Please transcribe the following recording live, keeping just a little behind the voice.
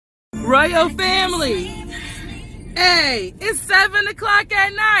Royal family. Hey, it's 7 o'clock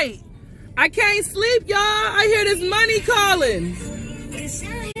at night. I can't sleep, y'all. I hear this money calling.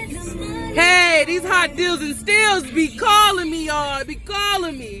 Hey, these hot deals and steals be calling me, y'all. Be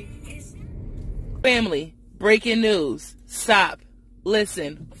calling me. Family, breaking news. Stop.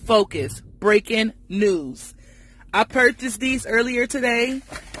 Listen. Focus. Breaking news. I purchased these earlier today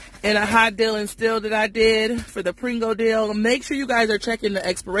in a hot deal and steal that I did for the Pringle deal. Make sure you guys are checking the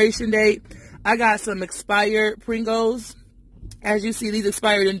expiration date. I got some expired Pringles. As you see, these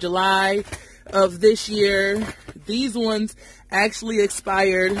expired in July of this year. These ones actually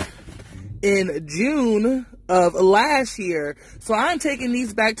expired in June of last year. So I'm taking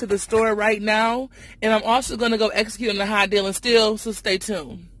these back to the store right now. And I'm also going to go execute on the hot deal and steal. So stay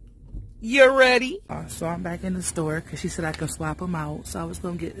tuned. You ready? So I'm back in the store because she said I can swap them out. So I was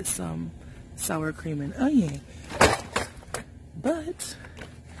going to get some sour cream and onion. But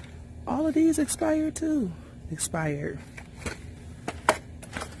all of these expired too. Expired.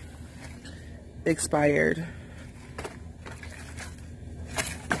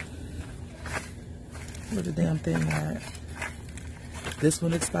 Where the damn thing at? This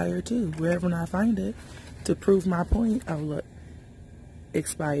one expired too. Wherever I find it. To prove my point. Oh, look.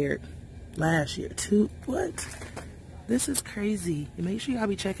 Expired last year too. What? This is crazy. Make sure y'all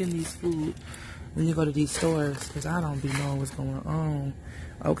be checking these food when you go to these stores, because I don't be knowing what's going on.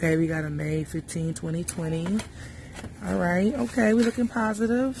 Okay, we got a May 15, 2020. Alright, okay, we're looking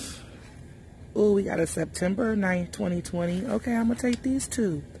positive. Oh, we got a September 9th, 2020. Okay, I'm going to take these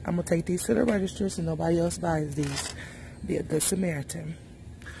too. I'm going to take these to the register so nobody else buys these. Be a good Samaritan.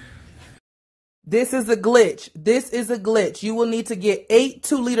 This is a glitch. This is a glitch. You will need to get 8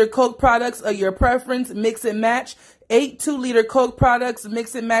 2-liter Coke products of your preference. Mix and match. 8 2-liter Coke products.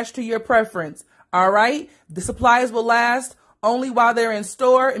 Mix and match to your preference. All right? The supplies will last only while they're in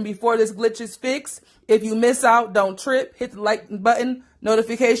store and before this glitch is fixed. If you miss out, don't trip. Hit the like button,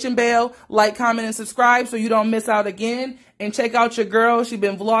 notification bell, like, comment, and subscribe so you don't miss out again. And check out your girl. She's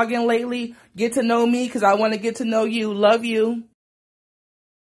been vlogging lately. Get to know me because I want to get to know you. Love you.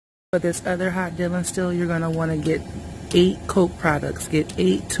 For this other hot deal and still, you're going to want to get 8 Coke products. Get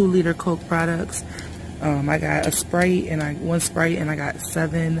 8 2-liter Coke products. I got a Sprite and one Sprite, and I got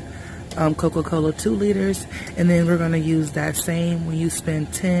 7 Coca-Cola 2 liters. And then we're going to use that same when you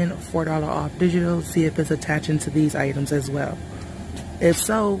spend 10 $4 off digital. See if it's attaching to these items as well. If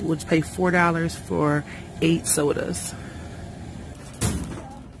so, we'll pay $4 for 8 sodas.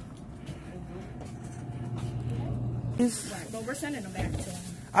 But we're sending them back to them.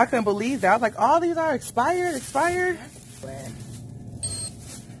 I couldn't believe that. I was like, all these are expired?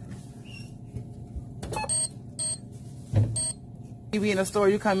 You be in a store,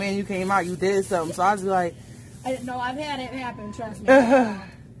 you come in, you came out, you did something. So I was like... No, I've had it happen, trust me.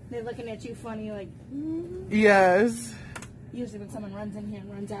 They're looking at you funny like... Yes. Usually when someone runs in here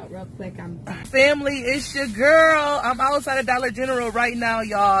and runs out real quick, I'm... Family, it's your girl. I'm outside of Dollar General right now,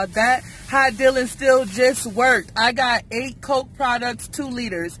 y'all. That hot deal and still just worked. I got 8 Coke products, 2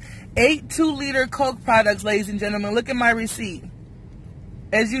 liters. 8 2-liter Coke products, ladies and gentlemen. Look at my receipt.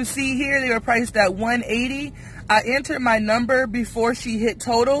 As you see here, they were priced at $180. I entered my number before she hit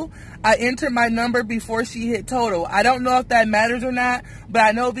total. I don't know if that matters or not, but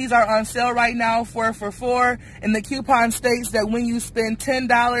I know these are on sale right now, 4 for $4. And the coupon states that when you spend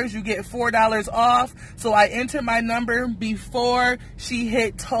 $10, you get $4 off. So I entered my number before she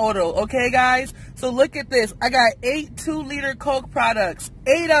hit total. Okay, guys? So look at this. I got 8 2-liter Coke products.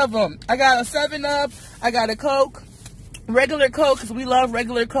 8 of them. I got a 7-Up. I got a Coke. Regular Coke, because we love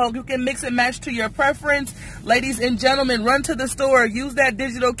regular Coke. You can mix and match to your preference. Ladies and gentlemen, run to the store. Use that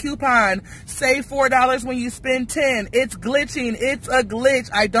digital coupon. Save $4 when you spend 10. It's glitching. It's a glitch.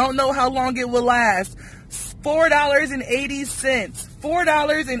 I don't know how long it will last. $4.80.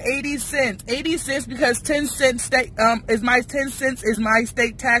 $4.80. 80 cents because 10 cents is my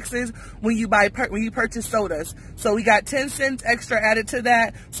state taxes when you purchase sodas. So we got 10 cents extra added to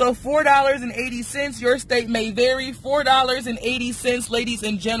that. So $4.80. Your state may vary. $4.80, ladies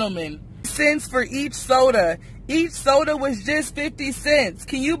and gentlemen. Cents for each soda. Each soda was just 50 cents.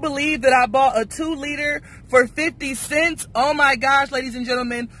 Can you believe that I bought a 2-liter for 50 cents? Oh my gosh, ladies and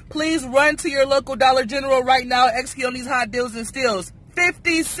gentlemen. Please run to your local Dollar General right now. Execute on these hot deals and steals.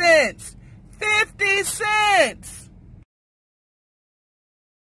 50 cents. 50 cents.